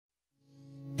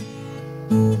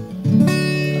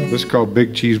This is called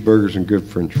Big Cheeseburgers and Good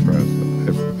French Fries.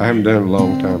 I haven't done it in a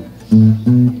long time.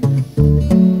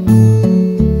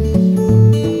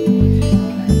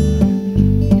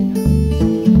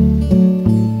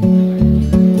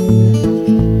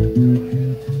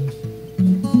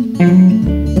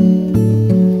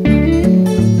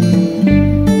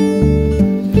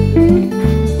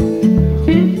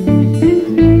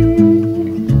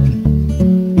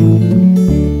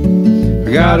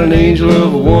 Got an angel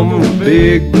of a woman with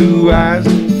big blue eyes,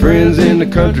 friends in the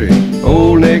country,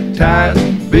 old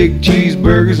neckties, big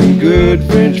cheeseburgers and good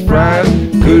French fries.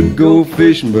 Could go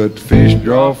fishing, but the fish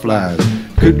draw flies.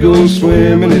 Could go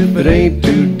swimming if it ain't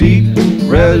too deep.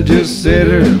 Rather just sit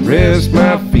here and rest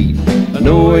my feet. I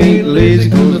know I ain't lazy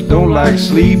 'cause I don't like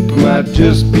sleep. I might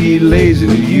just be lazy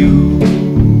to you.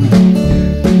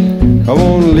 I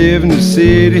wanna live in the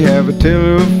city, have a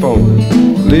telephone.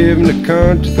 Live in the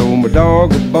country, throw my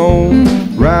dog a bone.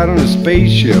 Ride on a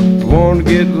spaceship, I wanna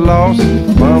get lost.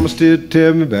 Mama still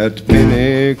tell me about the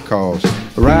Pentecost.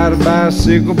 I ride a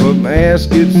bicycle, but my ass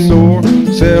gets sore.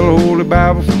 Sell a holy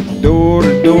Bible from door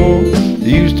to door. I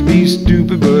used to be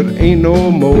stupid, but ain't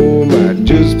no more. Might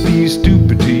just be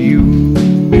stupid to you.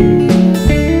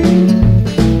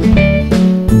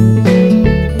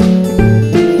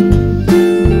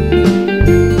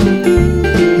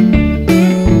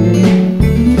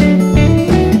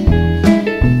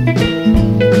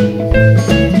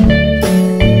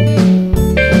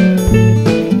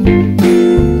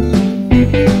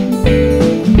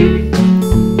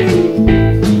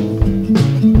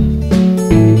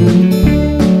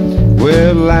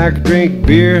 Drink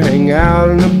beer, hang out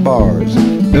in the bars.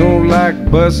 Don't like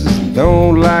buses,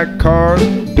 don't like cars.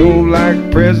 Don't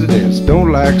like presidents,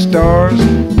 don't like stars.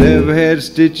 Never had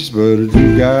stitches, but I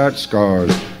do got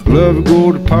scars. Love to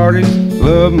go to parties,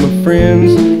 love my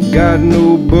friends. Got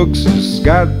no books, just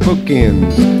got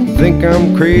bookends. Think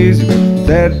I'm crazy, but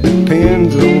that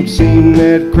depends. Don't seem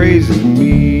that crazy to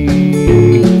me.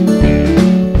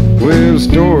 Well, the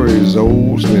story's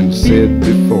old, it's been said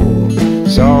before.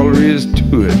 That's all there is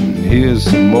to it, and here's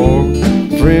some more.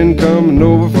 Friend coming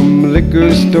over from the liquor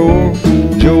store.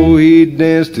 Joe, he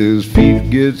danced till his feet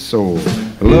get sore.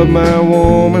 I love my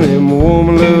woman and my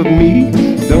woman love me.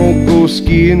 Don't go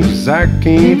skiing 'cause I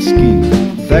can't ski.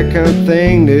 That kind of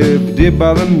thing never did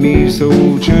bother me, so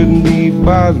it shouldn't be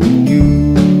bothering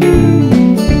you.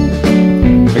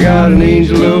 I got an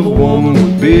angel of a woman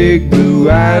with big blue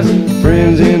eyes.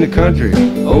 Friends in the country,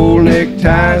 old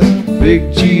neckties,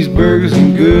 big cheeseburgers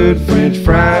and good French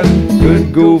fries.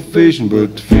 Could go fishing,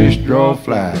 but the fish draw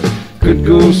flies. Could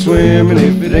go swimming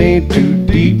if it ain't too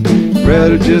deep.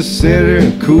 Rather just sit there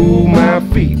and cool my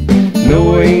feet.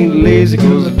 No, I ain't lazy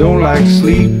 'cause I don't like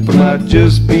sleep. I might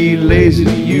just be lazy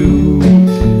to you.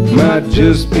 Might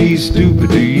just be stupid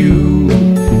to you.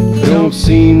 Don't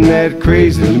seem that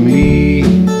crazy to me.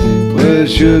 Well, it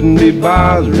shouldn't be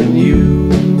bothering you.